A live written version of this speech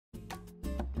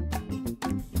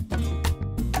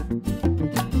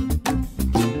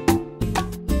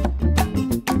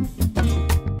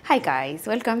Hi guys,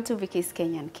 welcome to Vicky's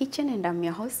Kenyan Kitchen and I'm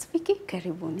your host Vicky.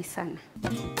 Karibuni sana.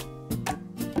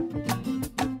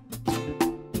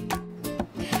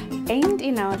 And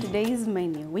in our today's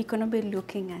menu, we're gonna be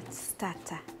looking at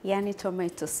starter, yani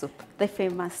tomato soup, the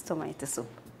famous tomato soup.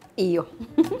 Iyo.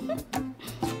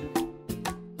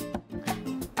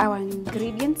 Our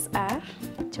ingredients are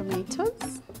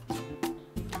tomatoes,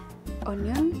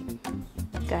 onion,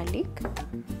 garlic,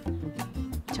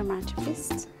 tomato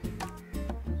paste,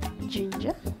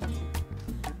 ginger,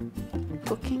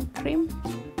 cooking cream,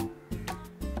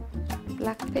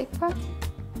 black pepper,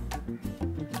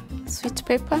 sweet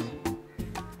pepper,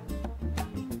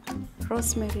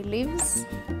 rosemary leaves,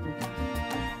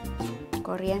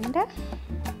 coriander,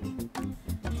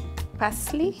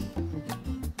 parsley,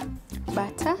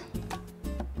 butter,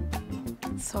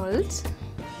 salt,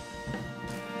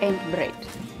 and bread.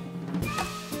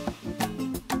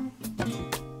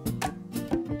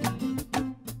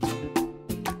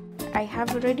 I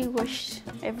have already washed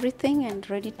everything and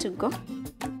ready to go.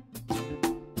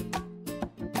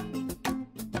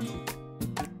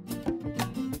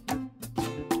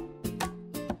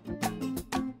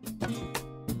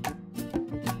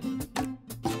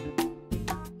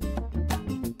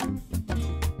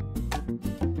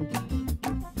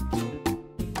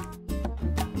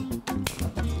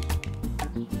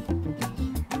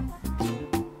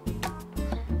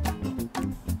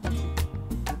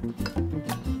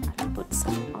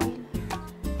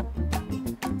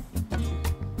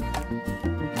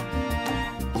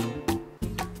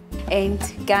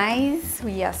 And guys,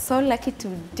 we are so lucky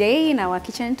today in our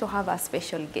kitchen to have a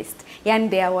special guest. Yani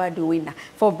the award winner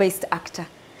for best actor,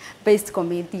 best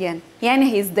comedian. Yani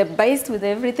he's the best with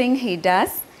everything he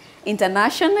does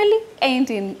internationally and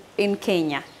in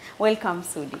Kenya. Welcome,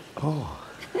 Sudi. Oh,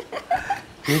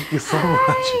 thank you so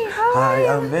much. Hi,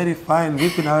 I'm very fine.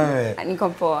 Vipi na wewe? Niko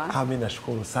poa. Mimi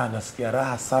nashukuru sana, sikia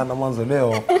raha sana mwanzo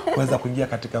leo kuweza kuingia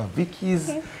katika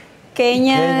Vicky's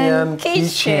Kenyan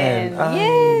kitchen.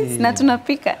 Yes, na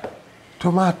tunapika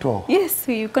tomato. Yes,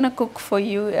 we're gonna cook for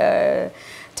you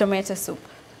tomato soup.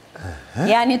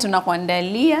 Yani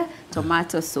tunakuandalia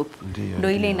tomato soup.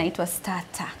 Ndio ile inaitwa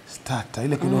starter. Starter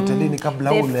ile kuna hotelini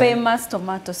kabla ule. The famous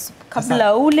tomato soup.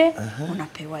 Kabla ule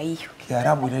unapewa hiyo.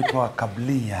 Kiarabu inaitwa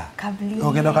kablia. Kablia.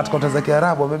 Ukienda katika hoteli za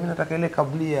Kiarabu, mimi nataka ile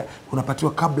kablia,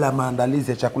 unapatiwa kabla ya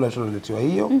maandalizi ya chakula tulicholetewa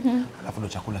hiyo, alafu ndo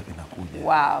chakula kinakuja.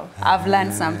 Wow, I've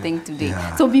learned something today.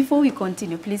 Yeah. So before we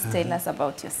continue, please tell us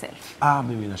about yourself.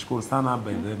 Mimi nashukuru sana.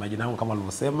 By the way, majina yangu kama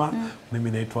alivyosema,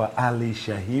 mimi naitwa Ali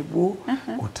Shahibu,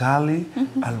 Utali,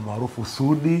 almaarufu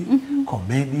Sudi,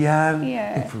 comedian,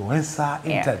 influencer,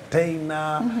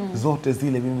 entertainer, zote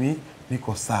zile mimi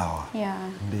niko sawa. Yeah.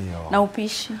 Ndio. Na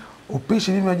upishi?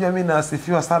 Upishi mimi najua mimi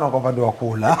nasifiwa sana kwa upande wa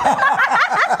kula.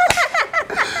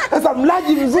 Sasa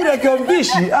mlaji mzuri akiwa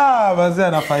mpishi, basi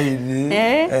anafaidi.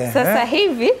 Sasa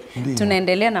hivi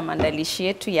tunaendelea na maandalishi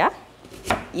yetu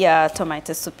ya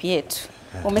tomato soup yetu.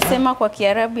 Umesema kwa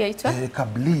Kiarabu yaitwa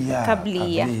kablia.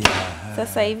 Kablia.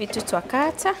 Sasa hivi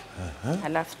tutwakata,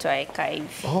 alafu tuweka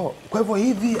hivi. Kwa hivyo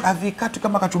hivi havikati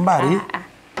kama kachumbari?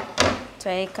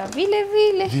 Tuweka vile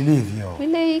vile. Vilivyo.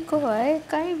 Vile iko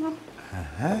waeka hivyo.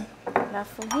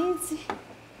 Alafu hizi.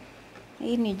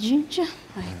 Hii ni ginger,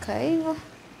 waeka hivyo.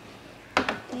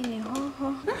 Hii ni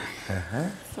hoho.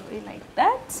 So like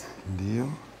that. Ndio.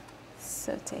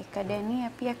 So tuweka dania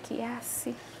pia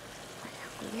kiasi.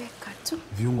 Kuweka tu.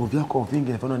 Viungo vyako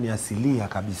vingi naona ni asilia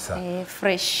kabisa.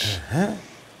 Fresh.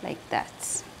 Like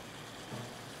that.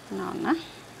 Naona.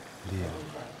 Ndio.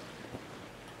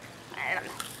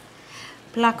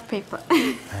 Black pepper.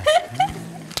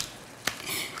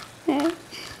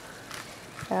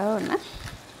 Naona.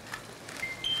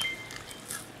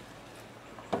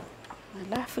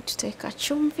 Alafu tutaweka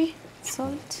chumvi,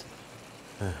 salt.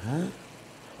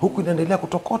 Huku inaendelea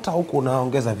kutokota, huku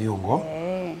unaongeza viungo.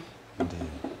 Ndio.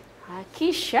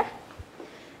 Kisha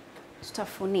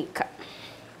tutafunika.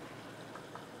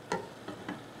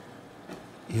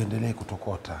 Iendelee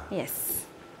kutokota. Yes.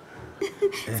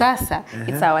 Sasa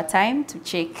it's our time to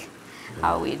check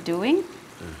how we're doing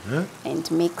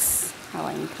and mix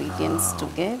our ingredients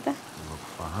together.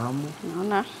 Nafahamu.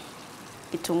 Naona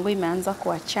kitunguu imeanza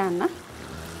kuachana.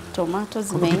 Tomato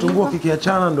zimeiva. Kitunguu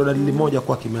kikiachana ndo dalili moja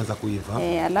kwa kimeanza kuiva.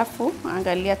 Alafu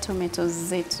angalia tomatoes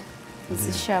zetu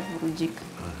zishavurujika.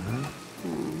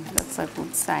 That's a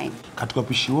good sign. Katika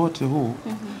upishi wote huu,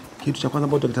 kitu cha kwanza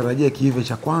ambacho tunatarajia kiive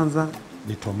cha kwanza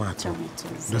ni tomato.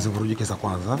 Ndio zivurujike za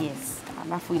kwanza. Yes.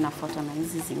 Alafu inafuatwa na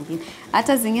hizi zingine.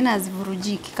 Hata zingine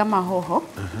hazivurujiki kama hoho,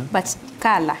 but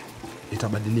color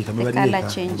itabadilika, color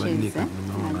changes.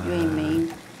 Najua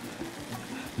imeiva.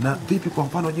 Na vipi kwa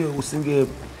mfano je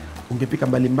ungepika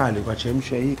mbalimbali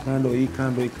ukachemsha hii kando, hii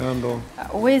kando, hii kando.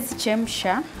 With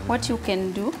chemsha, what you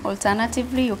can do,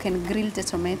 alternatively you can grill the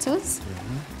tomatoes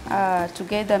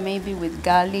together maybe with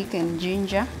garlic and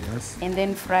ginger, and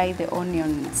then fry the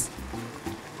onions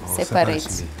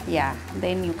separate. Yeah,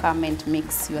 then you come and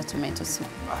mix your tomato soup.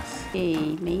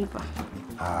 Imeiva.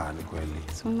 Ni kweli.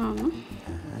 So unaona?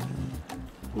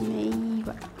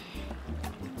 Imeiva.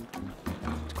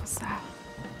 Tuko sawa.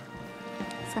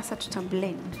 Sasa tuta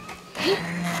blend.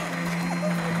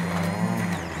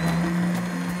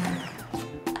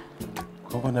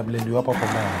 Kwa na blend hapo kwa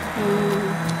ndani.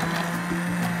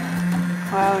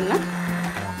 Waona?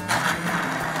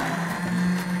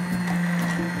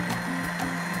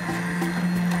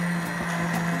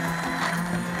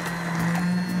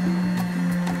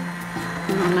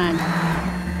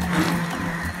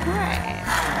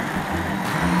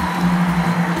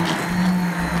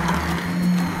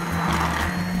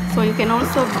 So you can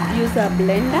also use a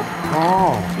blender.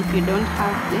 If you don't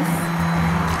have this,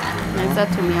 unaweza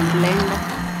tumia blender.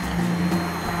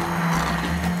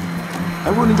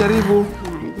 Hebu nijaribu.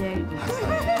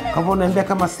 Kama unaambia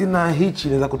kama sina hichi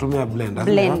naweza kutumia blender.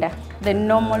 Blender, the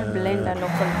normal blender,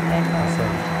 local blender.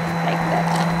 Like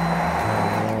that.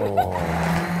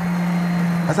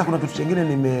 Sasa kuna kitu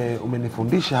kingine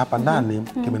umenifundisha hapa ndani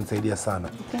kimenisaidia sana.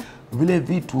 Vile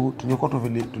vitu tulikuwa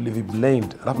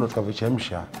tuliviblend alafu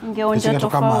tukavichemsha. Ingeonja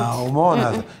tofauti.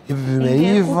 Umeona hivi vimeiva.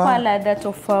 Ingekupa ladha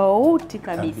tofauti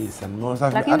kabisa.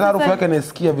 Hata harufu yake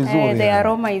nasikia vizuri. The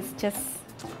aroma is just.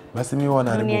 Basi mimi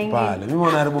wanaharibu pale. Mimi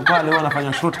wanaharibu pale,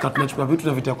 wanafanya shortcut, tunachukua vitu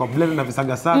na vitia kwa blender na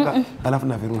visaga alafu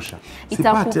na virusha.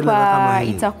 Sipati ladha kama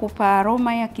hii. Itakupa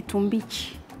aroma ya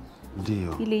kitumbichi.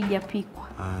 Ndio. Ile ijapikwa.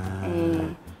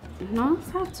 No,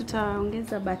 sasa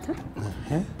tutaongeza butter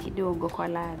kidogo kwa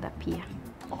ladha pia.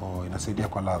 Inasaidia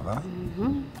kwa ladha.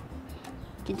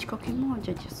 Kijiko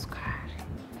kimoja cha sukari.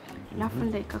 Alafu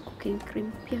ndaika cooking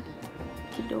cream pia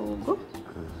kidogo.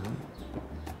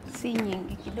 Si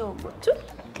nyingi, kidogo tu.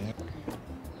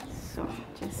 So,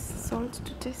 just salt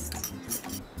to taste.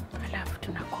 Alafu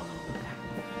tunakoroga.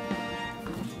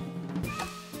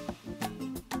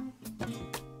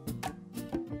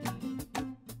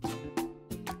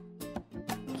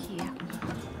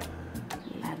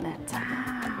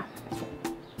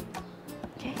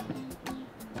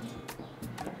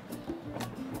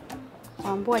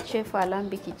 Ambua chef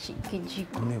alambi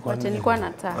kijiko. Wacha nilikuwa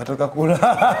nataka. Nataka kula.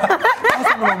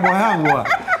 Sasa mambo yangu.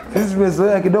 Sisi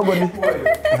tumezoea kidogo ni.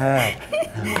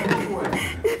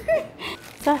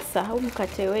 Sasa huu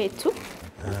mkate wetu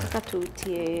nataka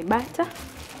tuutie bata.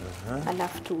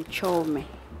 Alafu tuuchome.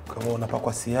 Kama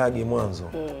unapakwa siagi mwanzo.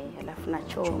 Alafu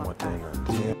nachoma tena.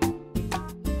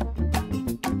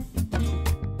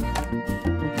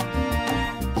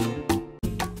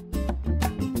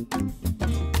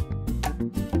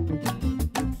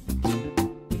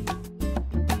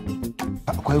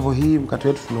 Kwa hivyo hii mkate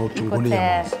wetu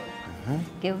tunauchungulia.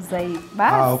 Geuza hii.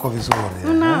 Basi. Uko vizuri.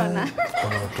 Unaona?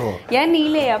 Yaani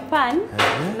ile ya pan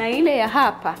na ile ya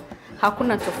hapa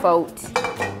hakuna tofauti.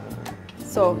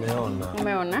 So,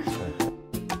 umeona?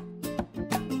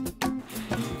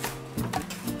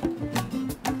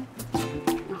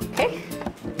 Okay.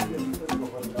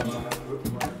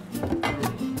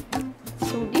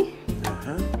 Sudi.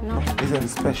 No. This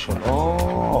is special.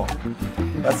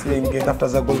 Basi ningetafuta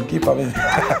za goalkeeper mimi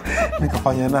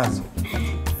nikafanya nazo.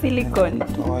 Silicone.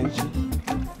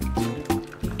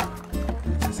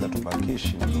 Sasa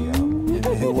tubakishi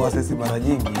ndio. Sisi mara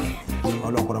nyingi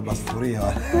wale kuna basufuria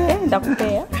wale.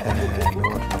 Ndakupea.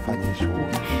 Ndio tunafanya shughuli.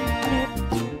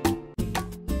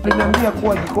 Niambia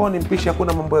kuwa jikoni mpishi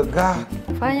hakuna mambo ya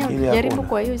Fanya jaribu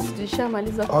kwa hiyo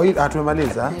tulishamaliza.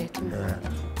 Tumemaliza?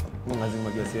 Lazima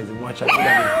gesiwezi mwacha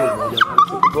bila nitumwa.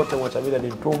 Zote mwacha bila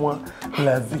nitumwa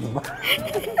lazima.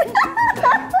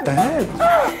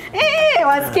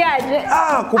 Wasikiaje?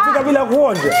 Kupika bila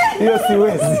kuonja. Hiyo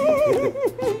siwezi.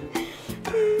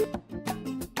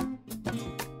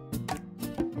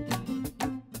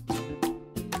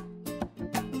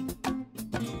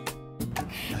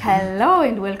 Hello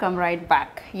and welcome right back.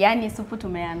 Yani supu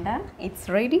tumeandaa. It's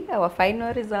ready. Our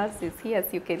final results is here,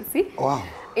 as you can see. Wow.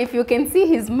 If you can see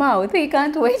his mouth, he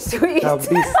can't wait to eat.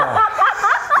 Kabisa.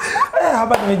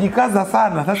 Hapa nimejikaza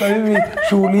sana. Sasa mimi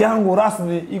shughuli yangu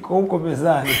rasmi iko huko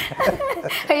mezani.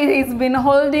 He's been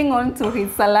holding on to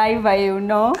his saliva, you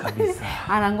know. Kabisa.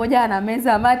 Anangoja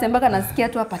anameza mate mpaka nasikia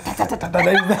tu hapa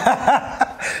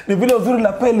Ni vile uzuri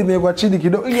la peli imewekwa chini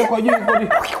kidogo. Ile kwa juu iko ni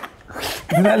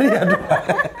zinalia tu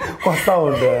kwa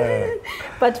sound.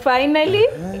 But finally,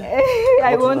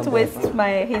 I won't waste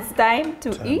his time to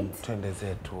eat. Twende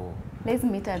zetu. Let's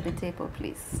meet at the table,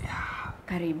 please. Yeah.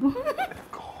 Karibu.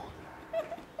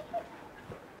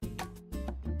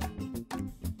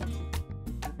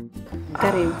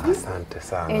 Karibu. Asante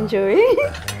sana. Enjoy.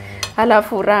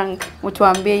 Halafu rank,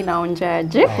 utuambie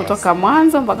inaonjaje kutoka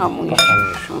mwanzo mpaka mwisho.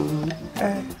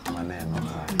 Maneno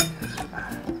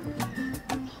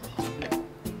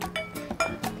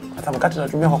hata mkate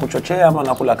natumia kwa kuchochea ama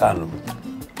nakula kando?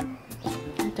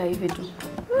 Hata hivi tu.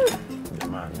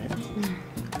 Jamani.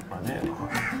 Maneno.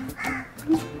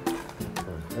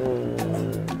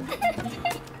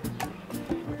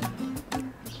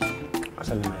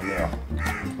 Sasa nimeelewa.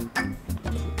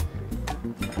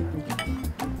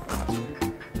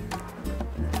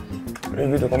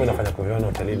 Hivi vitu kama nafanya kuviona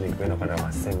hotelini nikienda kwenda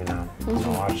masemina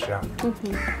na warsha.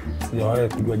 Sijawahi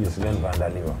kujua jinsi gani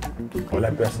vinaandaliwa.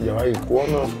 Wala pia sijawahi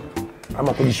kuona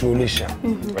ama kujishughulisha.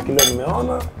 Lakini leo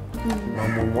nimeona na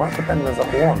umuhimu wake pia nimeweza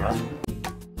kuona.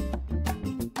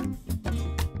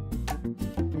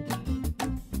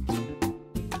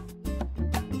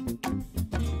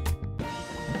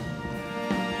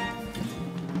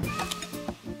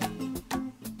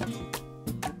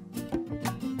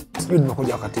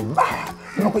 Nimekuja wakati mbaya.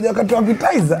 Nimekuja wakati wa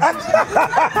appetizer.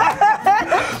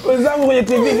 Wenzangu kwenye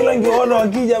TV kila ningeona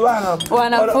wakija bana.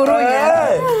 Wanafuruja.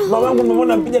 Mamangu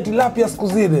nimeona mpija tilapia siku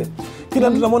zile. Kila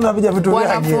mtu anamwona anapiga vitu vyake.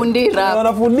 Wanafundira.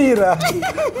 Wanafundira.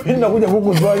 Mimi nakuja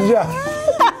huku zwanja.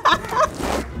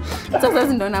 Sasa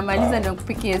ndo namaliza ndo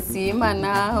kupikia sima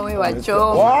na wewe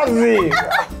wachoma. Wazi.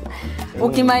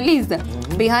 Ukimaliza,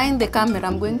 behind the camera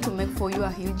I'm going to make for you a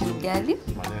huge ugali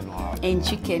and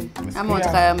chicken. Ama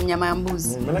utaka nyama ya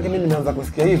mbuzi. Maana mimi nimeanza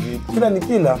kusikia hivi, kila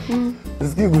nikila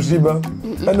nisikii kushiba.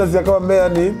 Hata si kama mbea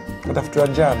ni kutafutia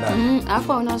njana.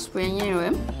 Hapa una supu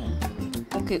yenyewe.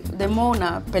 Okay, the more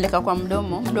unapeleka kwa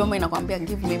mdomo inakwambia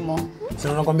give me more.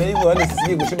 Sasa unakwambia hivyo yani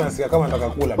sisikii kushiba, nasikia kama nataka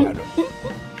kula bado.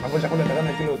 Hapo chakula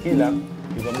takana kilo kila,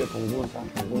 nikwambia punguza.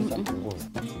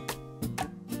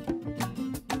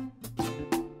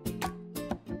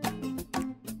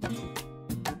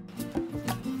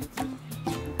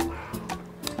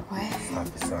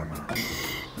 Safi sana.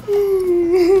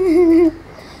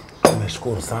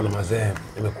 Nimeshukuru sana mazee,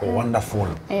 imekuwa wonderful.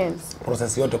 Yes.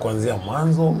 Process yote kuanzia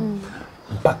mwanzo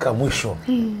mpaka mwisho.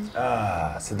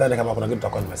 Sidhani kama kuna kitu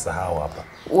tutakuwa nimesahau hapa.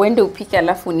 Uende upike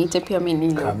alafu niite pia mimi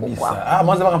nile huko.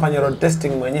 Mwanzo mpaka fanya road testing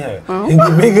mwenyewe.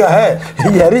 Ingipiga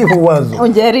jaribu mwanzo.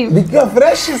 Ujaribu. Nikiwa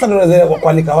fresh sasa unaweza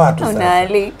kualika watu sasa.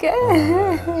 Unaalika.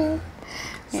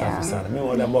 Safi sana. Mimi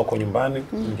wale ambao wako nyumbani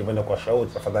ningependa kuwashauri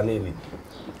tafadhali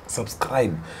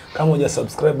subscribe. Kama huja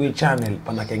subscribe hii channel,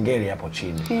 pana kengele hapo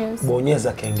chini. Yes.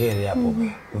 Bonyeza kengele hapo.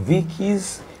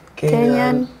 Vicky's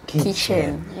Kenyan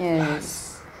Kitchen.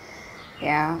 Yes.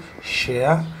 Yeah.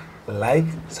 Share, like,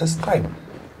 subscribe.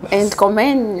 And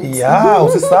comment. Yeah,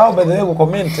 usisahau by the way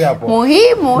kucomment hapo.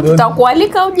 Muhimu,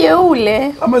 tutakualika uje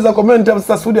ule. Kama za comment hapo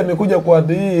sasa Sudi amekuja kwa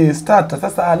hii starter.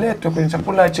 Sasa aletwe kwenye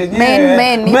chakula chenyewe.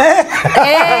 Men.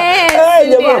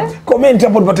 Jamani, comment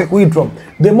hapo tupate kuitwa.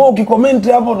 The more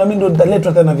ukicomment hapo na mimi ndo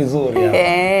nitaletwa tena vizuri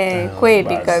hapo.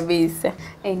 Kweli kabisa.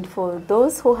 And for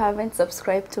those who haven't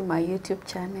subscribed to my YouTube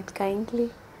channel, kindly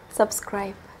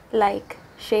subscribe, like,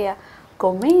 share,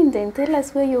 comment and tell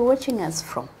us where you're watching us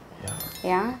from.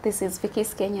 Yeah, this is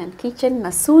Vicky's Kenyan Kitchen.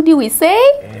 Nasudi, we say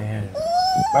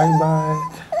bye bye.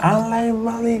 I like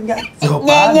Malinga.